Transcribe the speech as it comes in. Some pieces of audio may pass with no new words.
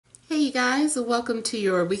Hey you guys, welcome to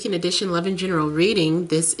your weekend edition Love and General reading.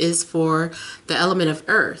 This is for the element of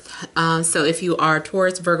Earth. So if you are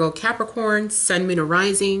Taurus, Virgo, Capricorn, Sun, Moon, or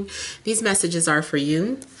Rising, these messages are for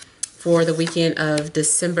you for the weekend of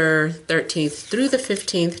December 13th through the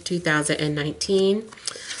 15th, 2019.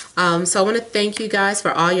 So I want to thank you guys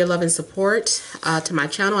for all your love and support to my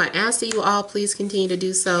channel. I ask that you all please continue to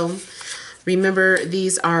do so. Remember,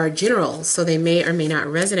 these are general, so they may or may not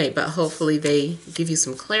resonate, but hopefully they give you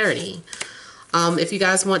some clarity. If you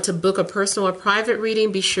guys want to book a personal or private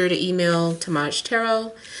reading, be sure to email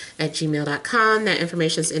TemajTarot@gmail.com. That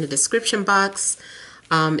information is in the description box.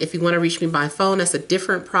 If you want to reach me by phone, that's a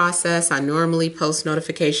different process. I normally post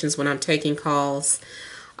notifications when I'm taking calls.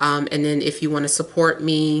 And then if you want to support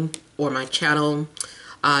me or my channel,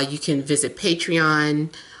 you can visit Patreon.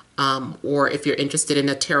 Or if you're interested in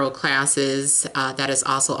the tarot classes, that is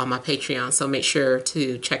also on my Patreon. So make sure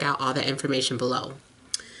to check out all that information below.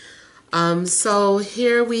 So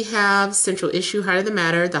here we have Central Issue, Heart of the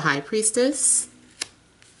Matter, the High Priestess,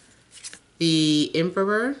 the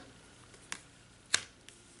Emperor.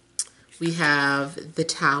 We have the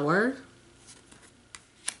Tower.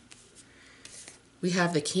 We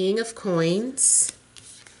have the King of Coins,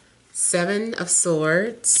 Seven of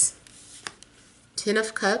Swords, Ten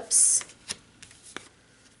of Cups,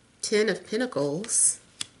 Ten of Pentacles,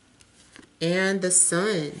 and the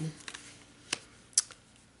Sun.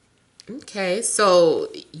 Okay,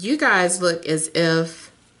 so you guys look as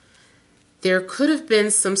if there could have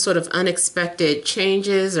been some sort of unexpected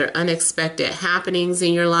changes or unexpected happenings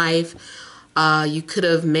in your life. You could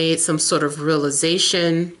have made some sort of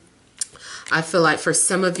realization. I feel like for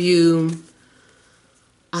some of you,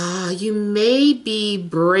 you may be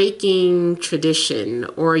breaking tradition,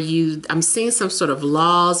 or I'm seeing some sort of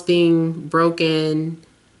laws being broken,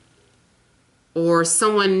 or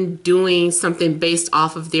someone doing something based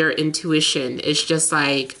off of their intuition. It's just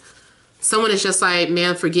like, someone is just like,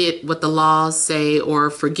 man, forget what the laws say, or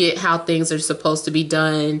forget how things are supposed to be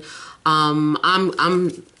done.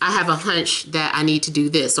 I have a hunch that I need to do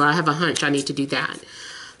this, or I have a hunch I need to do that.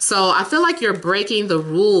 So I feel like you're breaking the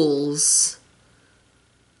rules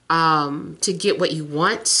to get what you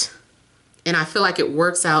want, and I feel like it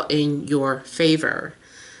works out in your favor.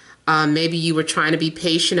 Maybe you were trying to be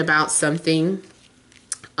patient about something,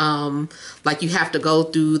 like you have to go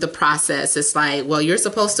through the process. It's like, well, you're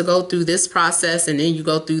supposed to go through this process, and then you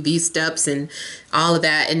go through these steps and all of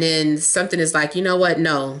that, and then something is like, you know what,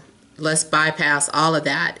 no, let's bypass all of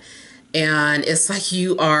that. And it's like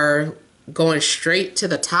you are going straight to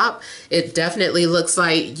the top. It definitely looks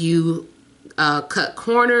like you cut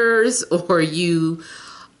corners, or you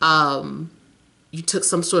took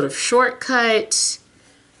some sort of shortcut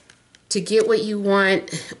to get what you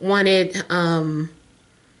wanted.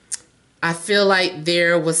 I feel like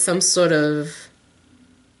there was some sort of,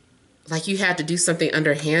 like you had to do something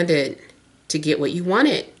underhanded to get what you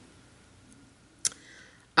wanted.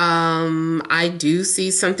 I do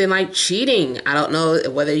see something like cheating. I don't know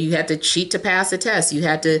whether you had to cheat to pass a test. You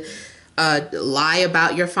had to lie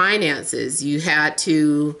about your finances. You had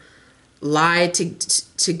to lie to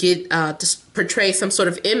get to portray some sort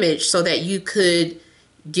of image so that you could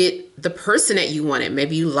get the person that you wanted.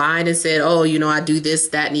 Maybe you lied and said, oh, you know, I do this,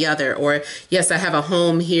 that, and the other, or yes, I have a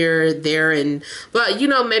home here, there, and but you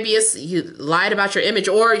know, maybe it's you lied about your image,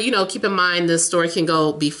 or you know, keep in mind the story can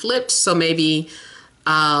be flipped. So maybe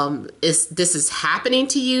this is happening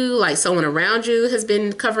to you, like someone around you has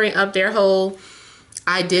been covering up their whole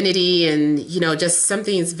identity, and you know, just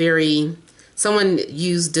something's someone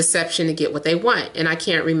used deception to get what they want. And I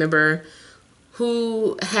can't remember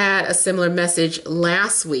who had a similar message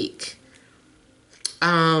last week.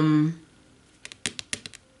 So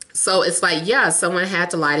it's like, yeah, someone had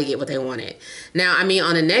to lie to get what they wanted. Now, I mean,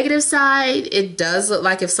 on a negative side, it does look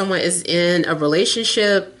like if someone is in a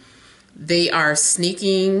relationship, they are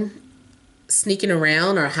sneaking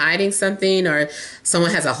around or hiding something, or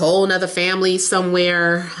someone has a whole nother family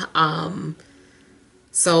somewhere.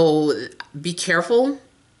 So be careful,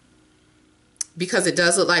 because it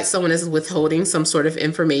does look like someone is withholding some sort of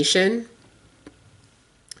information.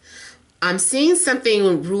 I'm seeing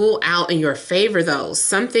something rule out in your favor, though.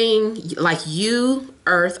 Something like you,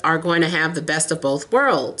 Earth, are going to have the best of both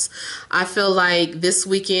worlds. I feel like this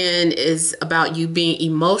weekend is about you being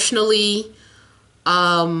emotionally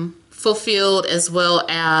fulfilled, as well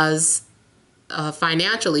as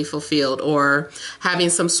financially fulfilled, or having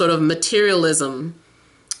some sort of materialism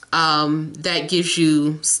that gives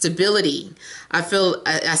you stability. I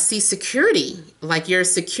see security, like you're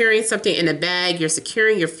securing something in a bag, you're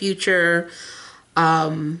securing your future.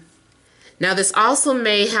 Now, this also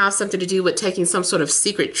may have something to do with taking some sort of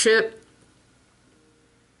secret trip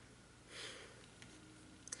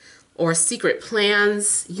or secret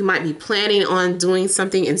plans. You might be planning on doing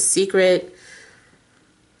something in secret.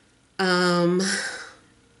 You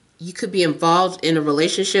could be involved in a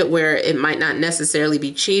relationship where it might not necessarily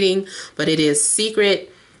be cheating, but it is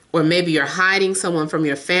secret. Or maybe you're hiding someone from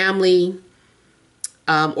your family,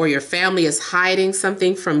 or your family is hiding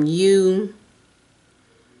something from you.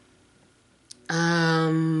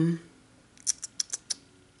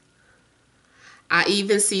 I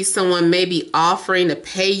even see someone maybe offering to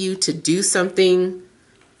pay you to do something,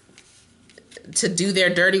 to do their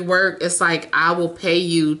dirty work. It's like, I will pay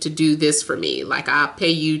you to do this for me. Like, I'll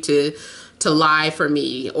pay you to lie for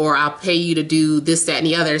me, or I'll pay you to do this, that, and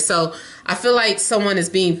the other. So I feel like someone is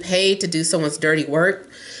being paid to do someone's dirty work.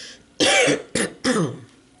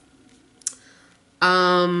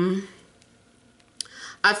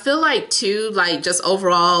 I feel like too, like, just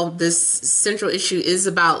overall, this central issue is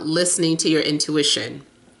about listening to your intuition.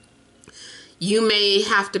 You may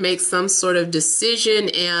have to make some sort of decision,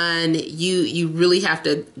 and you really have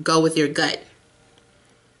to go with your gut.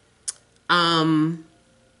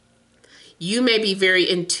 You may be very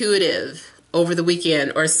intuitive over the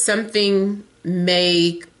weekend, or something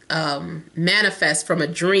may manifest from a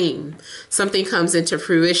dream. Something comes into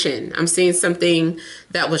fruition. I'm seeing something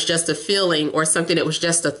that was just a feeling, or something that was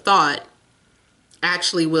just a thought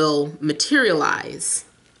actually will materialize.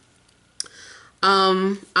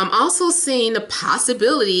 I'm also seeing the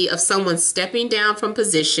possibility of someone stepping down from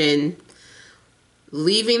position,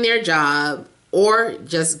 leaving their job, or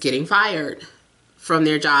just getting fired from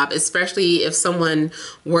their job, especially if someone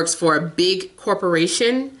works for a big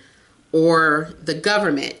corporation or the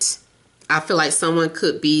government. I feel like someone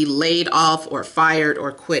could be laid off or fired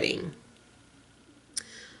or quitting.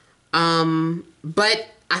 But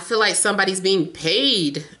I feel like somebody's being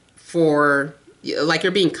paid for, like,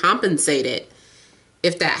 you're being compensated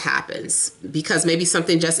if that happens, because maybe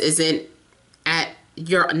something just isn't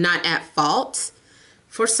you're not at fault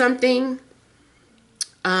for something.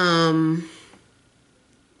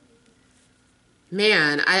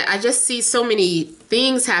 Man, I just see so many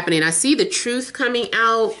things happening. I see the truth coming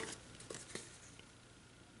out.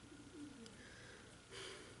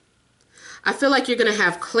 I feel like you're going to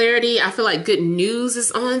have clarity. I feel like good news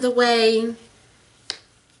is on the way.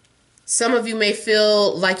 Some of you may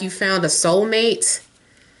feel like you found a soulmate.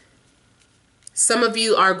 Some of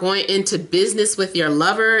you are going into business with your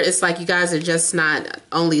lover. It's like you guys are just not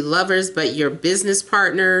only lovers, but you're business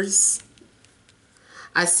partners.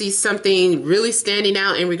 I see something really standing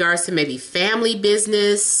out in regards to maybe family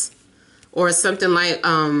business, or something like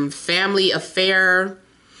family affair.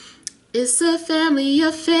 It's a family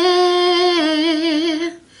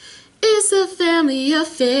affair. It's a family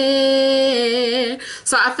affair.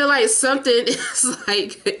 So I feel like something is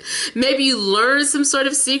like, maybe you learn some sort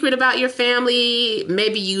of secret about your family.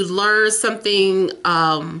 Maybe you learn something,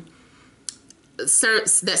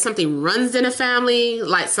 that something runs in a family,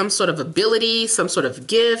 like some sort of ability, some sort of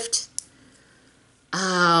gift.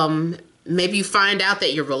 Maybe you find out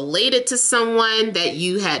that you're related to someone that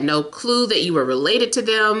you had no clue that you were related to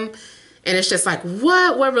them. And it's just like,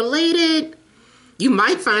 what? We're related? You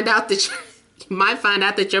might find out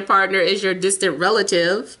that your partner is your distant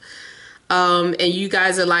relative. And you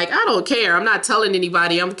guys are like, I don't care. I'm not telling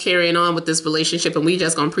anybody. I'm carrying on with this relationship, and we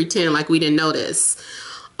just gonna pretend like we didn't notice.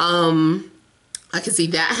 I can see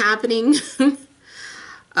that happening.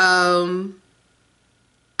 I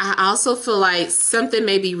also feel like something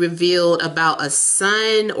may be revealed about a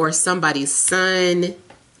son or somebody's son.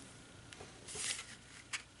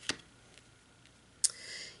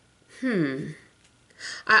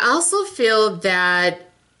 I also feel that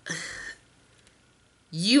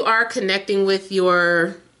you are connecting with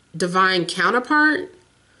your divine counterpart.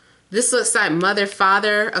 This looks like mother,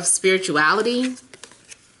 father of spirituality.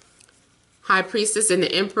 High priestess and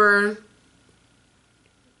the emperor.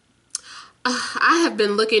 I have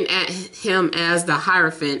been looking at him as the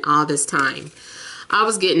Hierophant all this time. I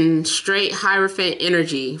was getting straight Hierophant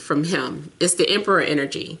energy from him. It's the emperor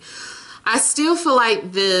energy. I still feel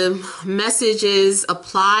like the messages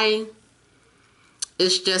apply.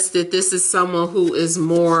 It's just that this is someone who is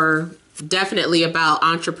more definitely about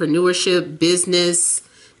entrepreneurship, business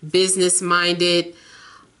minded.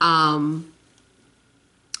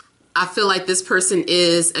 I feel like this person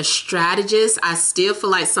is a strategist. I still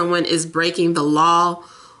feel like someone is breaking the law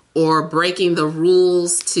or breaking the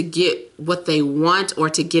rules to get what they want, or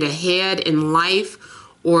to get ahead in life,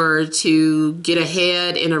 or to get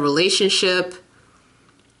ahead in a relationship.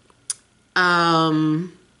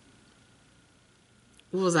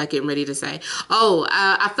 what was I getting ready to say? Oh,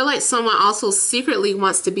 I feel like someone also secretly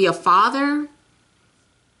wants to be a father,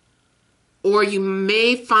 or you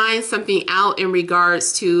may find something out in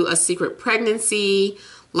regards to a secret pregnancy,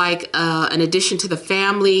 like an addition to the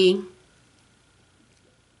family.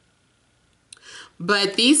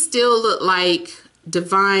 But these still look like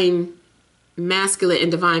divine masculine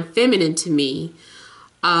and divine feminine to me.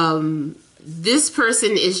 This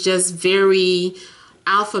person is just very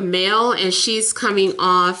alpha male, and she's coming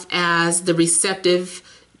off as the receptive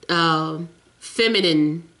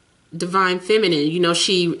feminine, divine feminine. You know,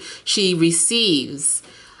 she receives.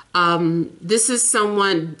 This is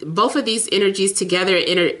someone, both of these energies together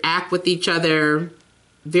interact with each other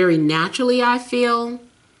very naturally, I feel.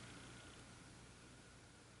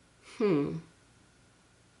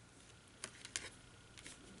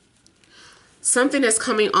 Something that's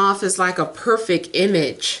coming off is like a perfect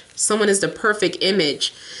image. Someone is the perfect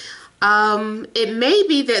image. It may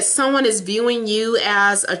be that someone is viewing you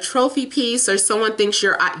as a trophy piece, or someone thinks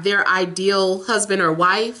you're their ideal husband or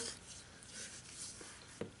wife.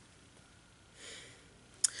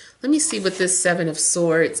 Let me see what this Seven of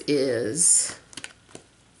Swords is.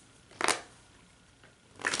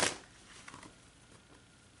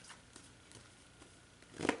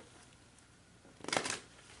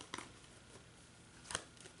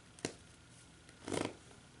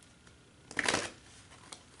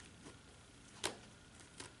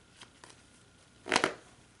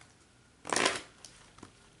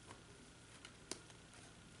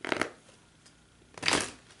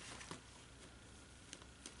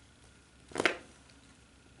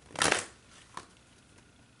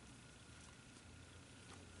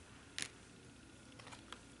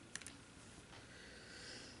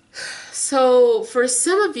 So for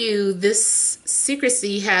some of you, this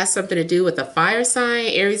secrecy has something to do with a fire sign,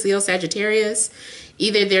 Aries, Leo, Sagittarius.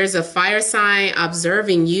 Either there's a fire sign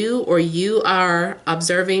observing you, or you are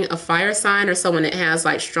observing a fire sign, or someone that has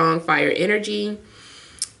like strong fire energy.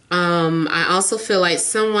 I also feel like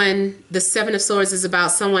someone, the Seven of Swords is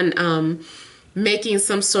about someone making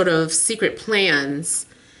some sort of secret plans.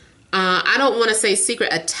 I don't want to say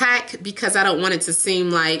secret attack because I don't want it to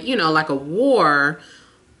seem like, you know, like a war.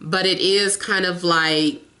 But it is kind of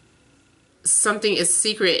like something is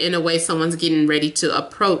secret in a way someone's getting ready to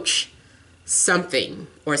approach something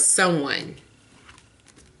or someone.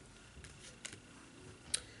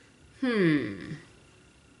 I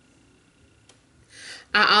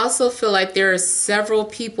also feel like there are several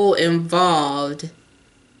people involved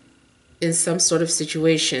in some sort of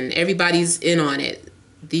situation. Everybody's in on it.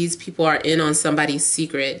 These people are in on somebody's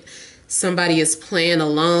secret. Somebody is playing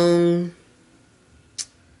alone.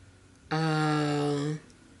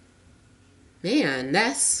 Man,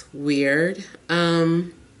 that's weird.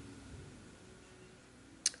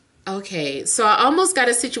 Okay, so I almost got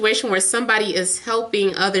a situation where somebody is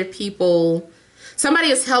helping other people. Somebody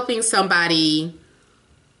is helping somebody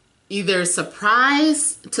either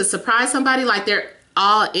surprise somebody, like they're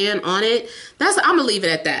all in on it. I'm gonna leave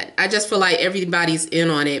it at that. I just feel like everybody's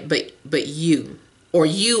in on it, but you, or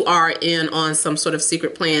you are in on some sort of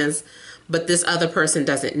secret plans, but this other person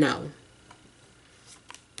doesn't know.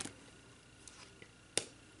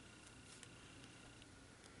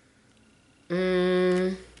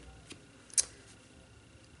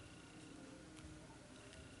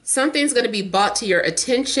 Something's going to be brought to your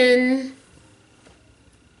attention.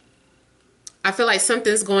 I feel like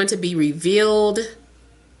something's going to be revealed.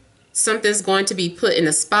 Something's going to be put in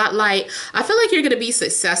a spotlight. I feel like you're going to be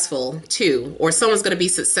successful too, or someone's going to be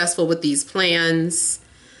successful with these plans.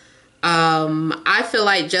 I feel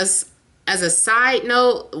like, just as a side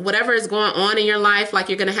note, whatever is going on in your life, like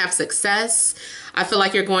you're going to have success. I feel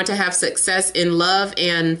like you're going to have success in love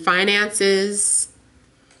and finances,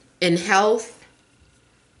 in health.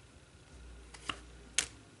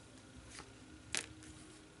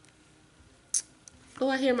 Oh,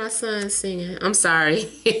 I hear my son singing. I'm sorry.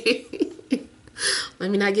 Let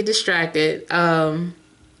me not get distracted.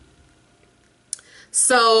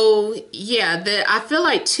 So yeah, I feel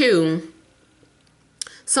like too,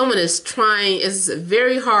 someone is trying. It's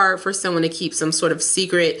very hard for someone to keep some sort of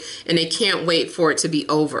secret, and they can't wait for it to be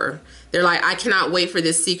over. They're like, I cannot wait for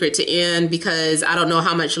this secret to end because I don't know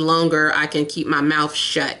how much longer I can keep my mouth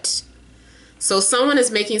shut. So someone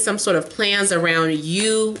is making some sort of plans around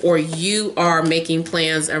you, or you are making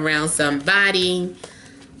plans around somebody.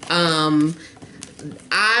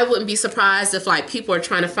 I wouldn't be surprised if like people are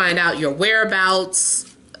trying to find out your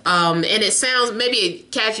whereabouts. And it sounds, maybe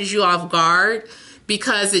it catches you off guard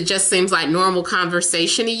because it just seems like normal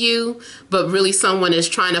conversation to you, but really someone is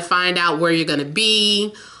trying to find out where you're going to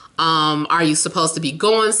be. Are you supposed to be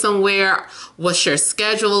going somewhere? What's your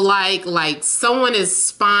schedule like? Like someone is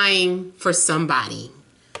spying for somebody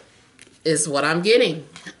is what I'm getting.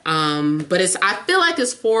 But I feel like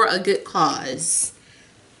it's for a good cause.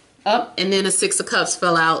 Up, and then a Six of Cups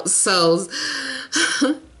fell out. So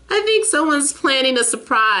I think someone's planning a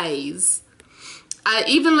surprise.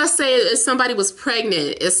 Even let's say if somebody was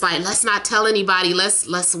pregnant, it's like, let's not tell anybody.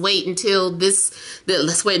 Let's wait until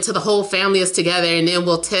let's wait until the whole family is together, and then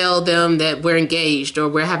we'll tell them that we're engaged or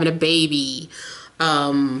we're having a baby,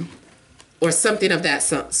 or something of that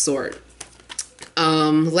sort.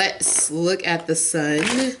 Let's look at the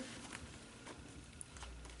sun.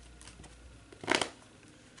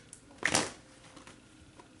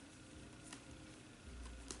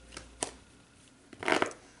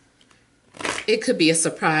 It could be a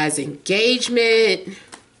surprise engagement.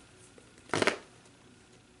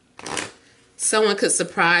 Someone could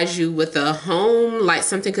surprise you with a home, like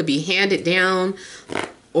something could be handed down,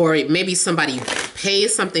 or maybe somebody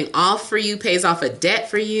pays something off for you, pays off a debt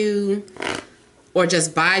for you, or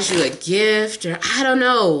just buys you a gift, or I don't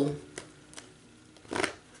know.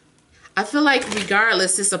 I feel like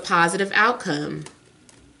regardless, it's a positive outcome.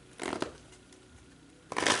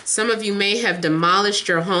 Some of you may have demolished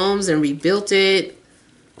your homes and rebuilt it.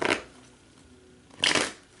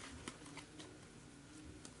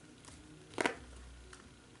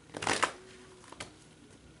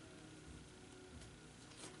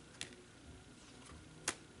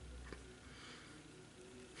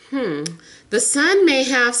 The sun may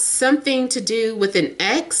have something to do with an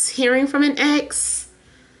ex, hearing from an ex.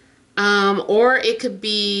 Or it could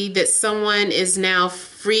be that someone is now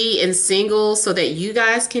free and single so that you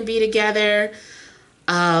guys can be together.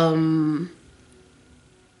 I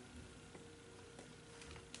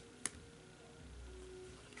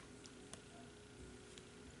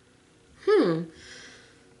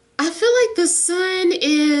feel like the sun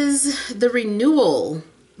is the renewal.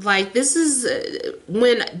 Like this is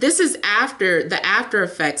after the after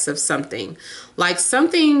effects of something. Like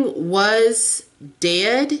something was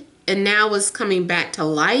dead and now is coming back to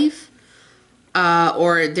life,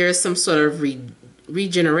 or there's some sort of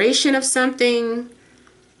regeneration of something.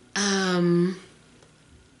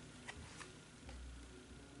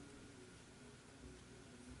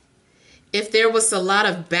 If there was a lot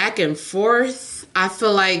of back and forth, I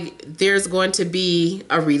feel like there's going to be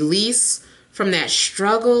a release from that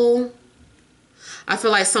struggle. I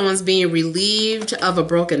feel like someone's being relieved of a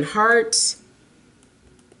broken heart.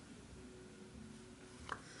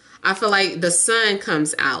 I feel like the sun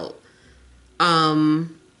comes out.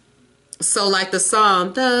 So like the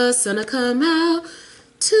song, the sun will come out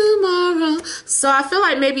tomorrow. So I feel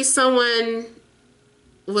like maybe someone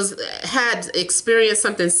had experienced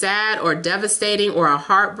something sad or devastating or a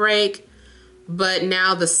heartbreak, but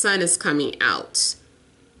now the sun is coming out.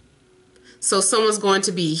 So someone's going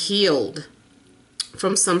to be healed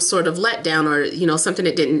from some sort of letdown, or something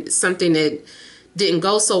that didn't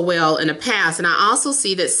go so well in the past. And I also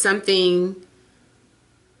see that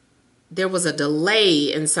there was a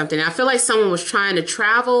delay in something. I feel like someone was trying to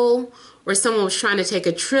travel or someone was trying to take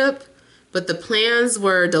a trip, but the plans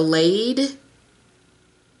were delayed.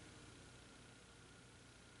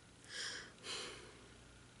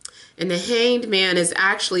 And the Hanged Man is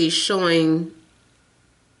actually showing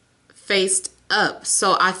faced up.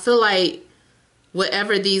 So I feel like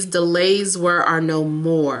whatever these delays were are no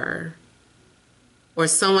more. Or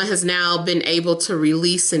someone has now been able to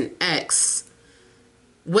release an ex.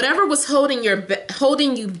 Whatever was holding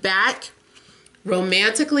you back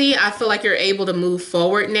romantically, I feel like you're able to move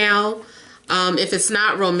forward now. If it's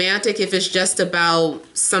not romantic, if it's just about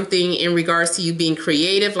something in regards to you being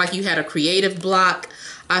creative, like you had a creative block,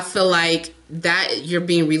 I feel like that you're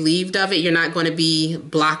being relieved of it. You're not going to be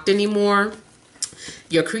blocked anymore.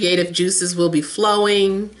 Your creative juices will be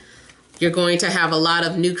flowing. You're going to have a lot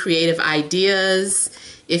of new creative ideas.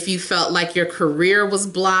 If you felt like your career was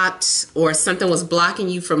blocked or something was blocking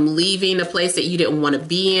you from leaving a place that you didn't want to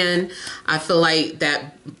be in, I feel like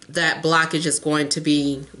that blockage is going to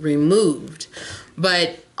be removed.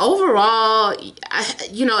 But overall,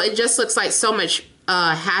 it just looks like so much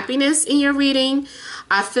happiness in your reading.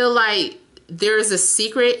 I feel like there's a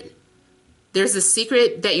secret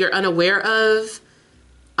that you're unaware of,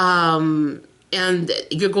 and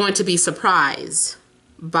you're going to be surprised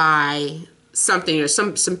by something, or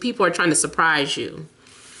some people are trying to surprise you,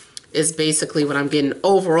 is basically what I'm getting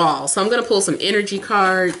overall. So I'm going to pull some energy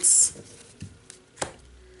cards.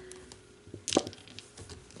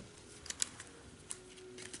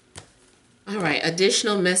 All right,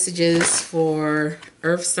 additional messages for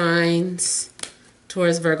earth signs,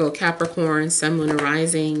 Taurus, Virgo, Capricorn, Sun, Moon, and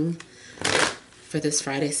Rising for this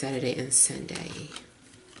Friday, Saturday, and Sunday.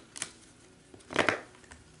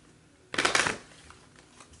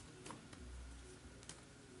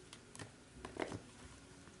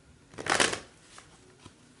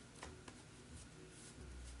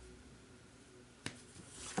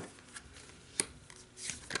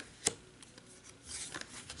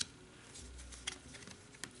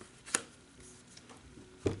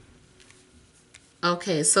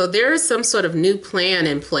 Okay, so there is some sort of new plan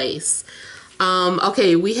in place.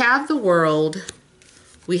 Okay, we have the World,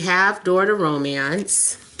 we have Door to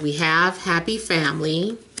Romance, we have Happy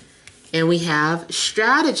Family, and we have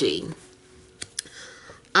Strategy.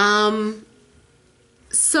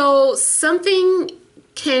 So something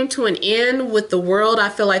came to an end with the World. I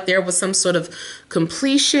feel like there was some sort of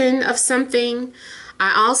completion of something.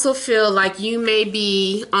 I also feel like you may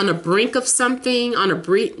be on a brink of something, on a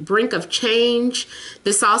brink of change.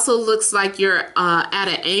 This also looks like you're at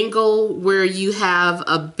an angle where you have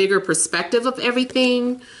a bigger perspective of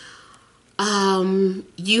everything.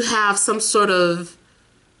 You have some sort of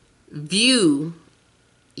view.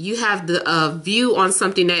 You have the view on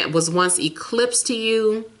something that was once eclipsed to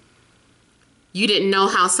you. You didn't know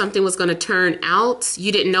how something was going to turn out.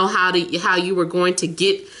 You didn't know how you were going to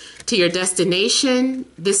get to your destination.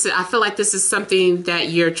 I feel like this is something that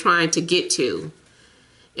you're trying to get to.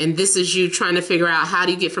 And this is you trying to figure out, how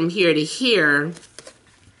do you get from here to here?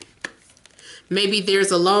 Maybe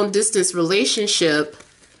there's a long distance relationship,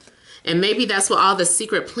 and maybe that's what all the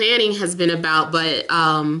secret planning has been about. But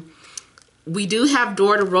we do have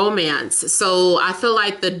Door to Romance. So I feel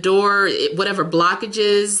like the door, whatever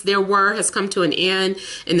blockages there were, has come to an end,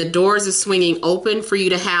 and the doors are swinging open for you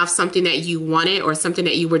to have something that you wanted or something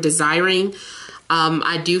that you were desiring.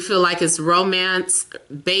 I do feel like it's romance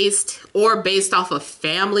based or based off of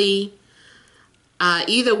family.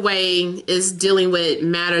 Either way is dealing with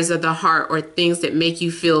matters of the heart or things that make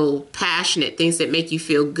you feel passionate, things that make you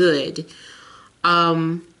feel good.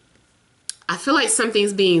 I feel like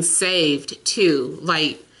something's being saved too.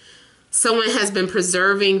 Like someone has been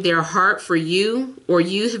preserving their heart for you, or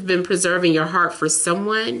you have been preserving your heart for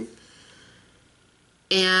someone.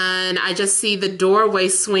 And I just see the doorway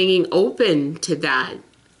swinging open to that.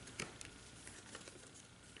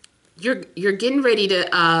 You're getting ready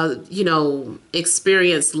to,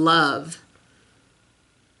 experience love.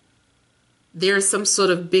 There's some sort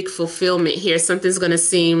of big fulfillment here. Something's going to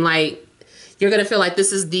seem like you're going to feel like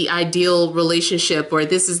this is the ideal relationship, or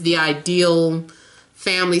this is the ideal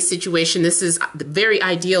family situation. This is very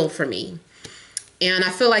ideal for me. And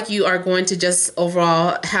I feel like you are going to just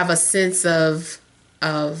overall have a sense of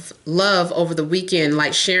love over the weekend,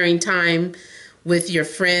 like sharing time with your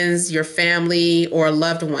friends, your family, or a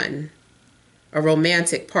loved one, a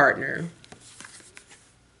romantic partner.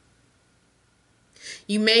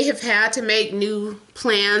 You may have had to make new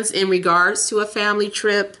plans in regards to a family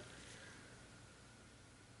trip.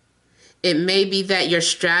 It may be that your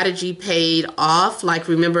strategy paid off. Like,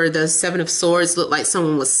 remember, the Seven of Swords looked like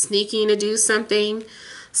someone was sneaking to do something.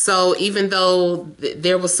 So even though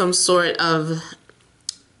there was some sort of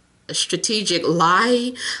strategic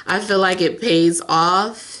lie, I feel like it pays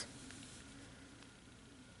off.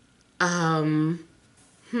 And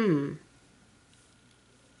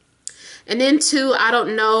then too, I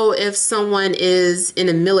don't know if someone is in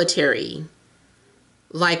the military,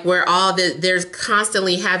 like where they're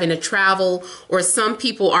constantly having to travel, or some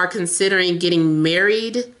people are considering getting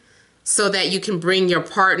married so that you can bring your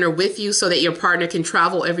partner with you, so that your partner can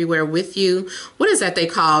travel everywhere with you. What is that they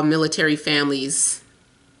call military families?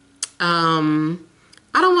 I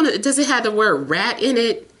don't want to, does it have the word rat in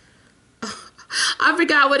it? I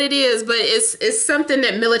forgot what it is, but it's something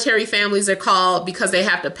that military families are called because they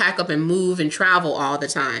have to pack up and move and travel all the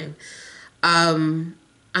time. I'm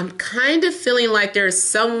kind of feeling like there's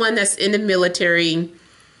someone that's in the military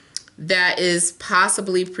that is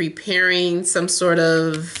possibly preparing some sort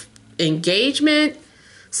of engagement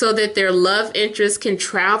so that their love interest can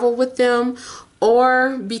travel with them,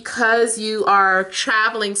 or because you are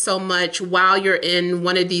traveling so much while you're in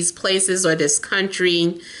one of these places or this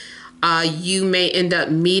country, you may end up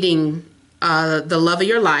meeting the love of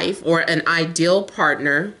your life or an ideal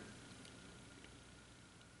partner.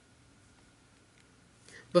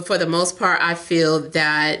 But for the most part, I feel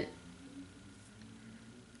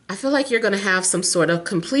like you're going to have some sort of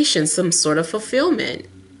completion, some sort of fulfillment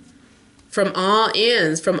from all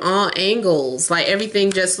ends, from all angles. Like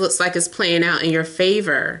everything just looks like it's playing out in your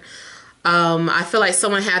favor. I feel like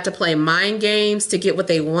someone had to play mind games to get what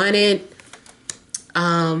they wanted.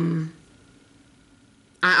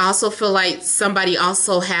 I also feel like somebody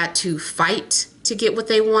also had to fight to get what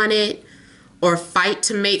they wanted, or fight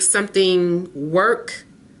to make something work.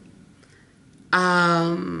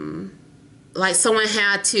 Like someone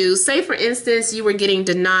had to, say for instance, you were getting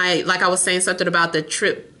denied, like I was saying something about the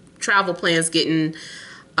travel plans getting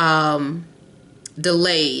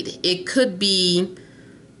delayed. It could be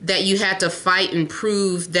that you had to fight and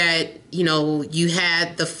prove that, you know, you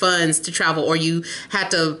had the funds to travel, or you had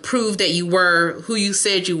to prove that you were who you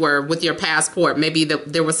said you were with your passport. Maybe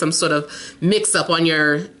there was some sort of mix up on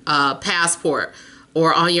your passport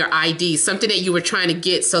or on your ID, something that you were trying to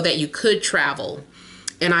get so that you could travel.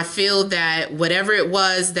 And I feel that whatever it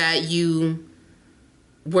was that you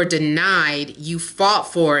were denied, you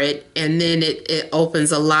fought for it, and then it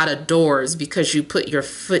opens a lot of doors because you put your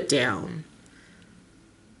foot down.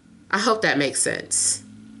 I hope that makes sense.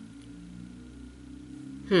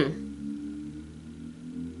 And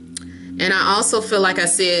I also feel like I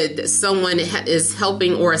said someone is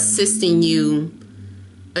helping or assisting you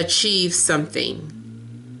achieve something.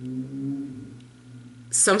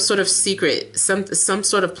 Some sort of secret, some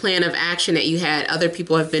sort of plan of action that you had. Other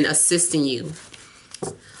people have been assisting you.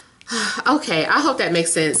 Okay, I hope that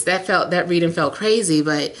makes sense. That reading felt crazy,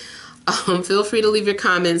 but feel free to leave your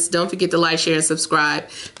comments. Don't forget to like, share, and subscribe.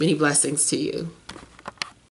 Many blessings to you.